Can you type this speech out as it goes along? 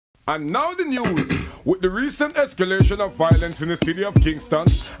And now the news. With the recent escalation of violence in the city of Kingston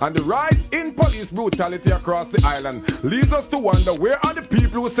and the rise in police brutality across the island leads us to wonder, where are the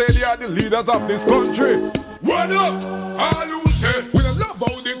people who say they are the leaders of this country? What up? All who say we don't love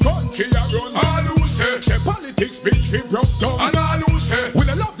how the country a run. All who say politics bitch we broke down. And all who say we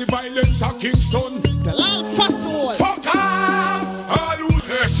don't love the violence of Kingston. The land fast soul. Fuck off! All who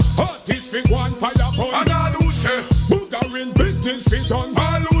say artists we go and fire pun. And all who say booger in business we done.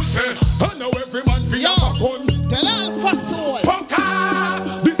 All who say I know every man fi have a gun. The land fast soul. Fuck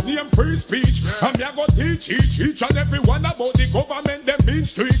off! This name free speech. And me a go teach each and every one about the government them mean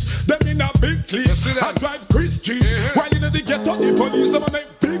street. Them in a big clique. I drive Chris G. While in the ghetto the police them a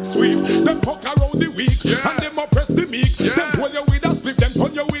make big sweep. Them fuck around the weak. And them oppress the meek. Them pull you with a split. Them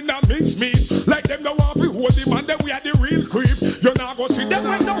turn you in a mince meat. Like them no want to hold the man. Them we are the real creep. You now go see them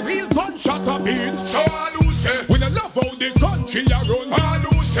when no real gunshot a beat. So all who say we don't love how the country a run. All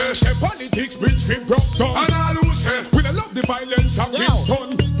who say politics bridge we broke down. And all who say we don't love the violence of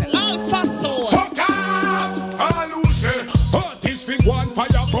Kingston. The land fast soul. Fuck off! All who say artists we go and fire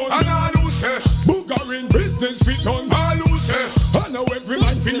gun. And all who say booger in business we done. All who say I know every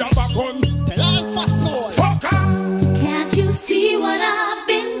man fi have a gun. The land fast soul. Fuck off! Can't you see what I've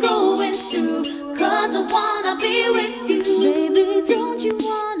been going through? Cause I wanna be with you. Baby, don't you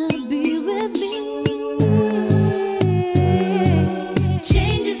wanna be with me?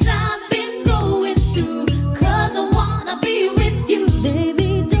 Changes I've been going through. Cause I wanna be with you.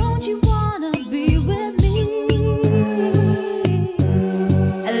 Baby, don't you wanna be with me?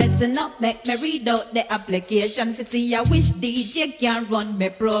 Listen up, make me read out the application. For see I wish DJ can run my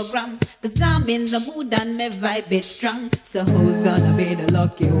program. Cause I'm in the mood and my vibe is strong. So who's gonna be the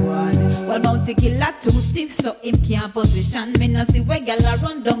lucky one? Well, Bounty Killer too stiff, so him can't position. Me no see where gal a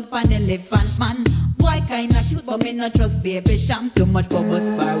run down pan elephant man. Boy kinda cute, but me no trust baby sham. Too much bubble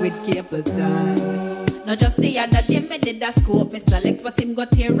spar with cable time. Not just the other day me did a scope, Mr. Lex, but him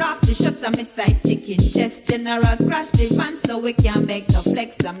got tear off the shot of me side chicken chest. General crash the van, so we can't make no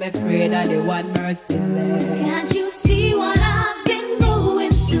flex. I'm afraid of the one Merciless. Can't you see what I've been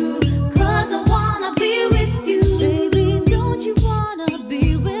going through? Cause I wanna be with you. Baby, don't you wanna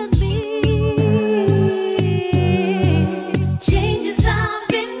be with me? Changes I've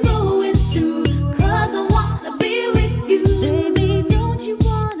been going through. Cause I wanna be with you. Baby, don't you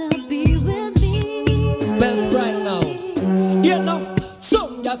wanna be with me? Spells right now. You know,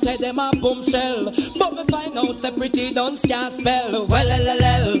 some y'all say them a bombshell, but me find out say pretty Dunce can't spell. Well,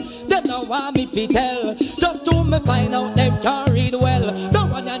 them no want me fi tell. Just to me find out them can't read well. No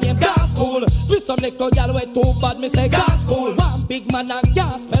one a name gas school. With some little gal way too bad, me say gas school. One big man and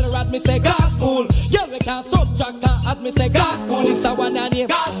gas spell rat, me say gas school. Girl we can't subtract and add, me say gas school. It's a one a name,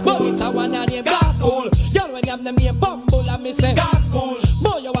 but it's a one a name gas school. Girl when you have them name bumble and me say gas school.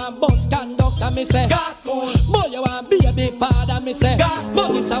 Boy you want bus conductor, me say gas school. Boy you want baby father, me say gas school.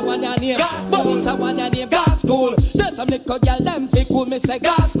 But it's a one a name, but it's a one a name gas school. There's some little girl them fi cool, me say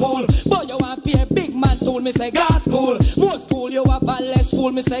gas school. Boy you want pay big man tool, me say gas school. More school you have a less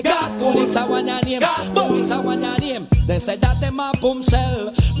fool, me say gas school. It's a one a name, but it's a one a name. They say that them a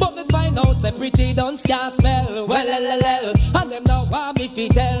bombshell, but me find out say pretty Dunce can't spell. Well, and them now want me fi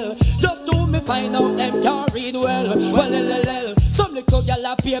tell. Just to me find out them can't read well. Well, some little girl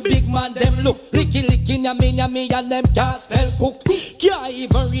a pay big man them look licky yummy and them can't spell cook. Can't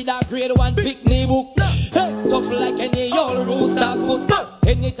even read a grade one picnic book. Head up like any old rooster foot.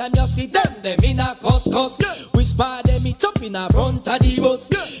 Anytime you see them in a cuss. Whisper them it up in a front of the bus.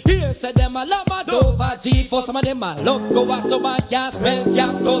 Here say them a lama over G4. Some of them a love go out to my can't spell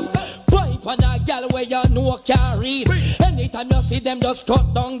cactus. Pipe on a gal where you know can't read. Anytime you see them just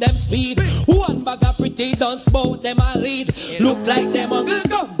cut down them speed. One bag of pretty Dunce bout them a lead. Look like them a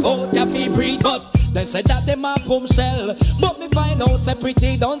come out ya fi breed. But they say that them a bombshell, but me find out say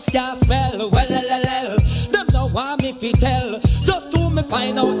pretty Dunce can't spell. Well, them no want me fi tell. Just to me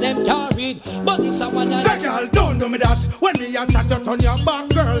find out them can't read. But it's a one and say girl, don't do me that. When me a chat you turn your back,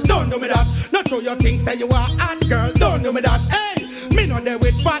 girl, don't do me that. Not show your things say you are hot, girl, don't do me that. Hey, me not there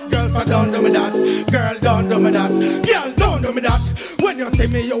with fat girls, so don't do me that. Girl, don't do me that. Girl, don't do me that. When you see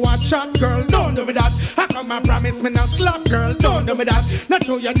me you a chat, girl, don't do me that. I come and promise me not slap, girl, don't do me that. Not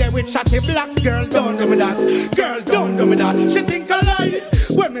show you there with chatty blacks, girl, don't do me that. Girl, don't do me that. She think I lie.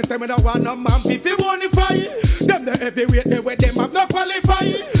 When me say me don't want no man, if you bonify. Them the heavyweight, they with them have no qualify.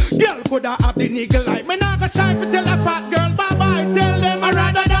 Girl coulda have the niggle like me not go shy to tell a fat girl bye bye. Tell them I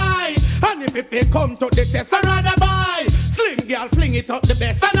rather die. And if it come to the test, I rather buy. Slim girl fling it up the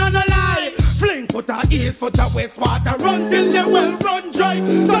best and on a lie. Fling foot a east foot a west water. Run till the well run dry.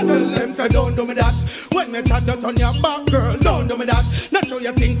 So tell them say don't do me that. When me chat out on your back, girl, don't do me that. Not show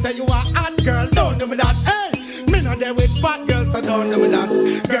you think say you are hot, girl, don't do me that. Hey, me not there with fat girls, so don't do me that.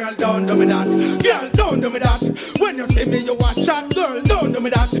 Girl, don't do me that. Girl, don't do me that. When you see me, you are shot, girl, don't do me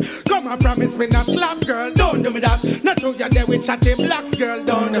that. Come and promise me not slap, girl, don't do me that. Not show you there with chatty blacks, girl,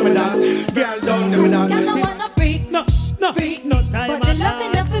 don't do me that. Girl, don't do me that. Girl, I wanna freak, No freak, no time but the love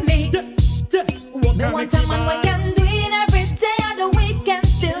enough for me. Me want a man we can do it every day of the week and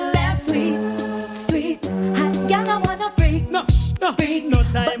still laugh sweet. Hot girl, I wanna freak, freak, no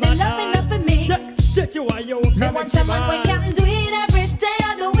time but the love enough for me. Me want a man we can do it every day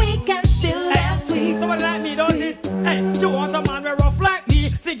of the week and still laugh sweet. Someone like me, don't it? Hey, you want a man we rough like me?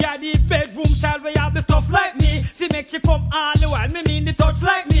 Figure the bedroom style, we have the stuff like me. Fi make you come all the while, me mean the touch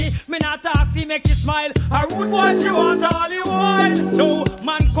like me. Me not talk, fi make you smile. A rude boy, she want all the while. No,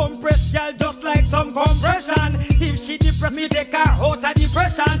 man compress, girl, just like some compression. If she depress me, take her out of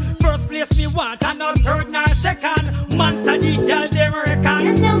depression. First place me want, and not third nor second. Monster the girl, them reckon.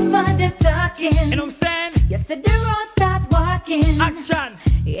 Enough for the talking. You know what I'm saying? You said the road start walking. Action.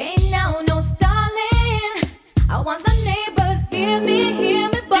 Ain't now no stalling. I want the neighbors hear me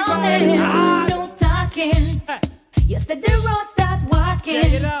bawling. No talking. Hey. You said the road start walking.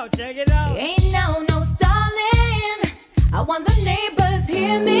 Check it out. Ain't now no stalling. I want the neighbors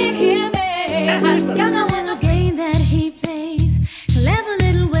hear me. Girl, I want the game that he plays. Clever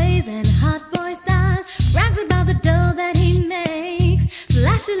little ways and hot boy style. Brags about the dough that he makes.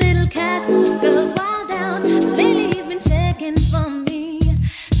 Flash a little cash, moves goes wild out. Lately he's been checking for me,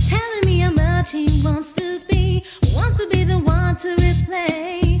 telling me how much he wants to be the one to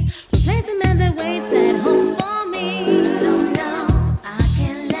replace him and that waits at home for me. Oh no, I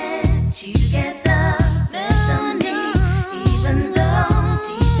can't let you get the best of me, even though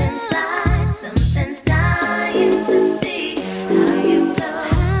deep inside something's dying to see how you flow,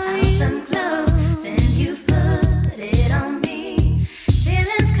 out and flow, then you put it on me.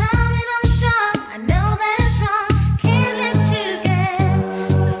 Feelings coming on strong, I know that it's wrong, can't let you get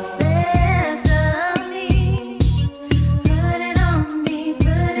the best of me. Put it on me,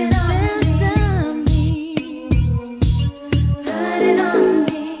 put it on me, put it on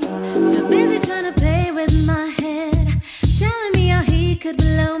me. So busy trying to play with my head, telling me how he could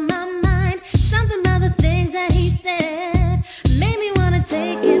blow my mind. Something about the things that he said made me wanna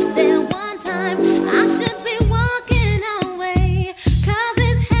take it there one time. I should be walking away, 'cause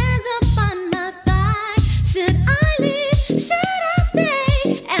his hands up on my thigh. Should I leave? Should I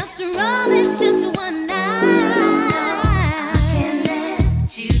stay? After all, it's just one night. I can't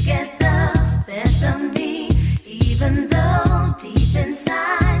let you get the best of me, even though deep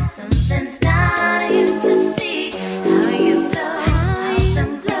inside something's dying to see how you flow, out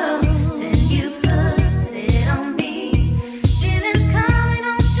and flow, then you put it on me. Feelings coming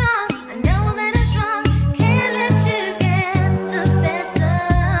on strong, I know that it's wrong, can't let you get the best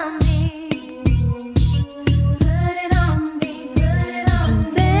of me. Put it on me, put it on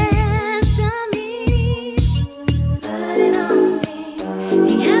me, best of me. Put it on me.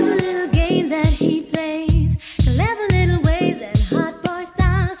 He has a little game that he plays, clever little ways and hot boy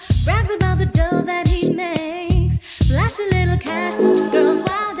style. Brags about the dough that he makes. Flash a little cash, moves girls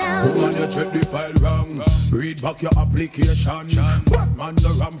wild out. Woman, you check the file wrong. Read back your application. Batman the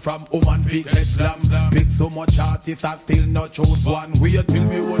ram from woman feet get slam. Pick so much artists I still not choose one. Wait till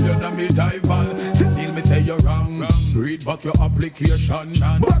me hold you na me dival. Cecile, me say you're wrong. Read back your application.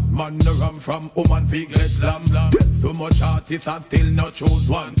 Batman the ram from woman feet get slam. Pick so much artists I still not choose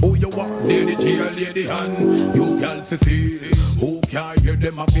one. Who you want? Lady G or Lady Han? You girl Cecile. Who can hear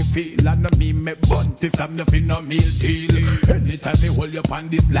them have me feel? And me bunty from the finna meal deal. Anytime me hold you on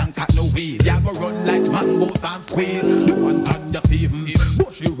this blank at no wheel, ya go run like mangoes and squeal. The one on the Stevens,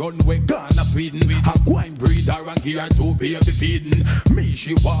 bushy runway Ghana Sweden. A wine breeder and gear to baby feeding. Me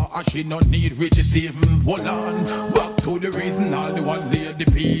she want and she not need Richie Stevens. Hold on, back to the reason all the one lady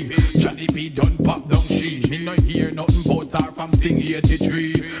P. Johnny P done pop down she. Me no hear nothing but her from Sting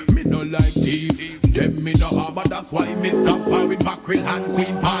 83. Me no like thief, them me no harbor. That's why me stop her with mackerel and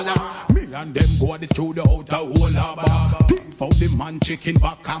Queen Pala. Me and them go through the outer whole harbor. Thief out the man chicken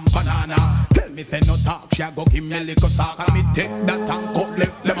back and banana. Tell me say no talk, she go give me a little talk. And me take that and cut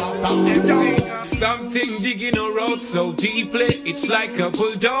left them after. Something digging her out so deeply, it's like a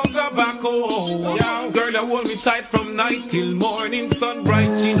bulldozer back home. Girl, I hold me tight from night till morning sun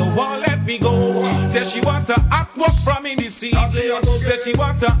bright. She no won't let me go. Say she want a hot walk from me this evening. Say she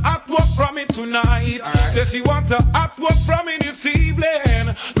want a hot walk from me tonight. Say she want a hot walk from me this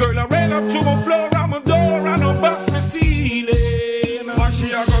evening. Girl, I ran up to my floor, on my door, and I bust me ceiling.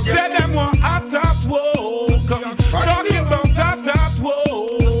 Say them want hot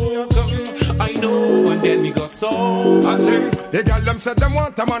soul. I say, the girl them said them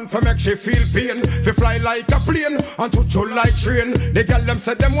want a man for make she feel pain, fi fly like a plane and to chill like train. The girl them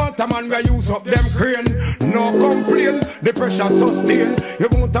said them want a man where use up them crane. No complain, the pressure sustain. You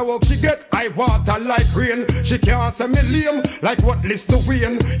want to work, she get high water like rain. She can't say me lame, like what list to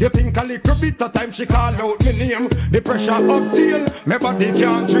win. You think a little bit of time she call out me name. The pressure obtain, my body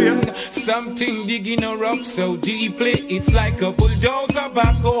can't drain. Something digging her up so deeply, it's like a bulldozer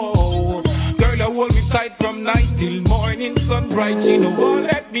back home. Girl, I hold me tight from night till morning, sunbright, she no won't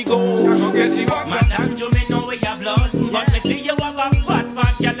let me go. Says she want man, Anju, me know where your blood, but me see you have a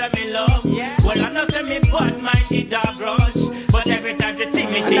fat girl that me love. Well, I know say me bad mind did a grudge, but every time she see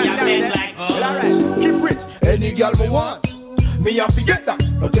me, she a beg like oh. Well, alright, Kiprich, any girl me want, me have to get that.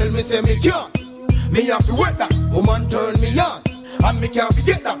 Don't tell me say me can't. Me have to wet that. Woman turn me on, and me can't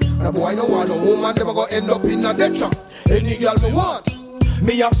forget that. And a boy no want no woman never go end up in a dead trap. Any girl me want,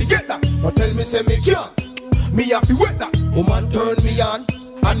 me have to get that. Don't tell me say me can't. Me have to wet that. Woman turn me on,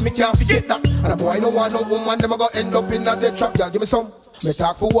 and me can't forget that. And a boy no want no woman never go end up in a dead trap. Girl, give me some. Me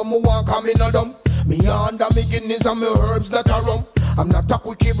talk for what me want, cause me no dumb. Me under me Guinness and me herbs that are rum. I'm not a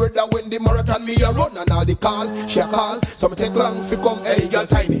quickie brother when the marathon me a run. And all the call, she a call. So me take long fi come, hey girl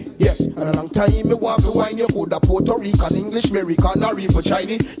Tiny. Yeah, and a long time me want to wine. You coulda Puerto Rican, English, American, or even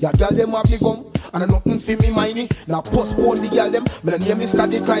Chiney. Yeah, girl them have the gum, and a nothing fi me miney. Now postpone the girl them, me the name me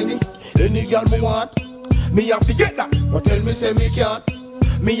start declining. Any girl me want, me have to get that. But tell me say me can't.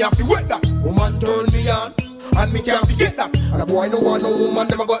 Me have to wet that. Woman turn me on, and me can't forget that. And a boy no want no woman,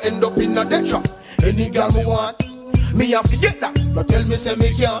 them a go end up in a dead trap. Any girl me want, me have to get that. But tell me say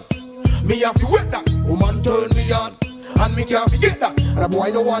me can't. Me have to wet that. Woman turn me on, and me can't forget that. And a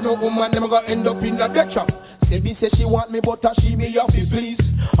boy don't want no woman, them gonna end up in a dead trap. Say me say she want me, but she me have to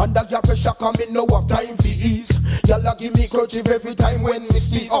please. Under your pressure coming, no have time for ease. Y'all give me crutch every time when me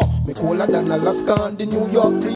squeeze. Oh, me colder than Alaska and the New York breeze.